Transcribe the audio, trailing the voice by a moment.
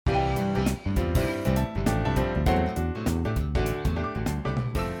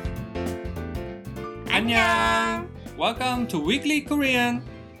Annyeong! Welcome to Weekly Korean.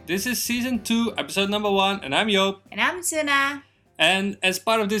 This is season 2, episode number 1, and I'm Yop. And I'm Suna. And as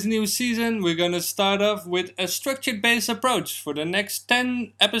part of this new season, we're gonna start off with a structured-based approach. For the next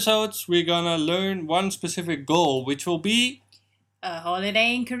 10 episodes, we're gonna learn one specific goal, which will be a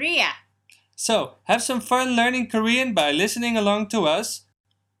holiday in Korea. So, have some fun learning Korean by listening along to us.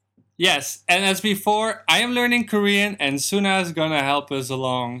 Yes, and as before, I am learning Korean and Suna is gonna help us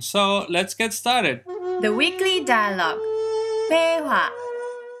along. So, let's get started. The weekly dialogue. 회화.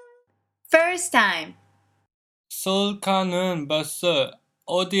 First time. 서울가는 버스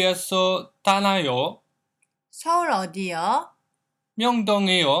어디에서 타나요? 서울 어디요?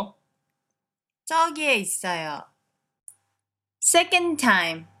 명동이요. 저기에 있어요. Second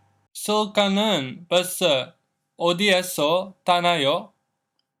time. 서울가는 버스 어디에서 타나요?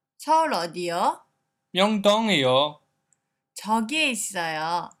 서울 어디요? 명동이요. 저기에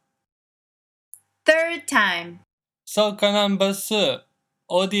있어요. Third time. 서울가는 버스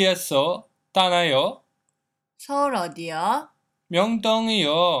어디에서 타나요? 서울 어디요?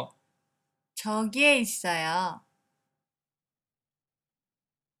 명동이요. 저기에 있어요.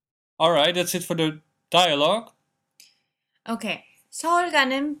 Alright, that's it for the dialogue. Okay. 서울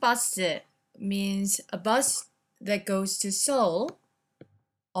가는 버스 means a bus that goes to Seoul.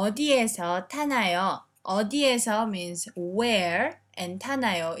 어디에서 타나요? 어디에서 means where and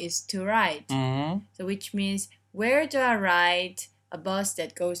타나요 is to ride. So which means where do I ride a bus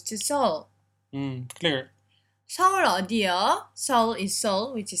that goes to Seoul? Clear. 서울 어디요? Seoul is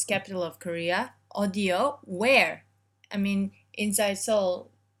Seoul, which is capital of Korea. 어디요? Where? I mean, inside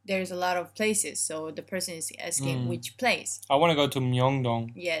Seoul, there's a lot of places. So the person is asking which place. I want to go to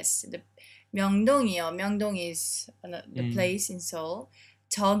Myeongdong. Yes, the 명동이요. 명동 is the place in Seoul.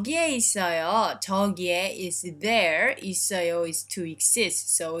 저기에 있어요. 저기에 is there. 있어요 is to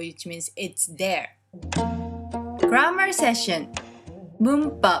exist. So it means it's there. Grammar session.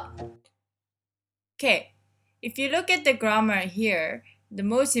 문법. Okay, if you look at the grammar here, the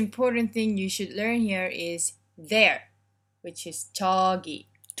most important thing you should learn here is there, which is 저기.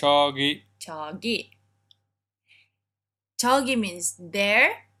 저기. 저기. 저기 means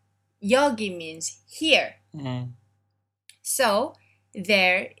there. 여기 means here. So,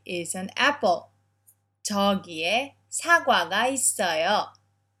 there is an apple. 저기에 사과가 있어요.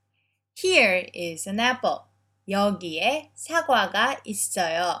 Here is an apple. 여기에 사과가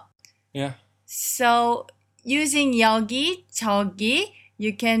있어요. Yeah. So, using 여기, 저기,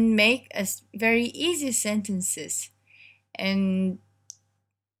 you can make a very easy sentences. And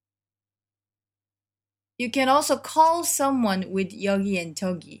you can also call someone with 여기 and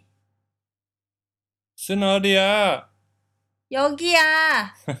저기. 순 어디야?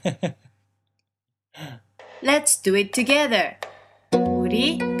 여기야. Let's do it together.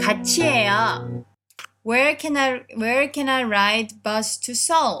 우리 같이 해요. Where can I ride bus to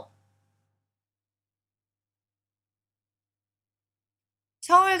Seoul?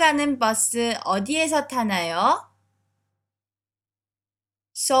 서울 가는 버스 어디에서 타나요?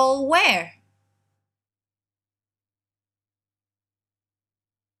 Seoul where?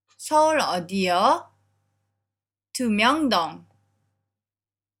 서울 어디요? To 명동.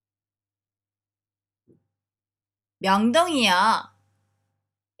 명동이요.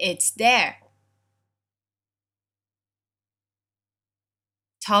 It's there.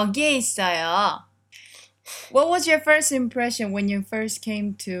 저기에 있어요. What was your first impression when you first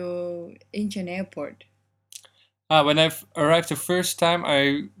came to Incheon Airport? When I arrived the first time,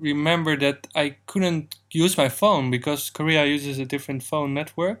 I remember that I couldn't use my phone because Korea uses a different phone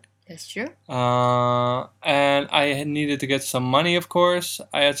network. That's true. And I needed to get some money, of course.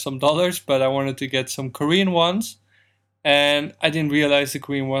 I had some dollars, but I wanted to get some Korean ones. And I didn't realize the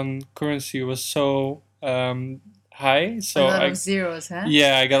Korean won currency was so high. So a lot of zeros, huh?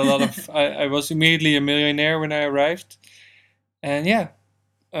 Yeah, I got a lot of... I was immediately a millionaire when I arrived. And yeah,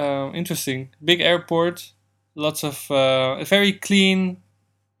 interesting. Big airport, lots of... very clean.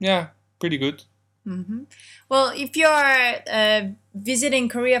 Yeah, pretty good. Well, if you are visiting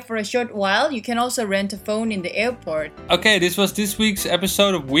Korea for a short while, you can also rent a phone in the airport. Okay, this was this week's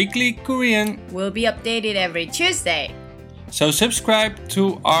episode of Weekly Korean. We'll be updated every Tuesday. So subscribe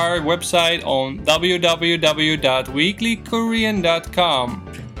to our website on www.weeklykorean.com.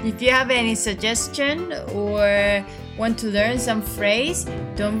 If you have any suggestion or want to learn some phrase,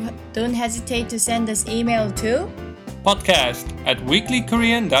 don't hesitate to send us email to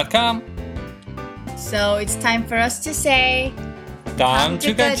podcast@weeklykorean.com. So it's time for us to say 다음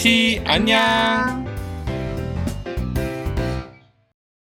주까지 안녕.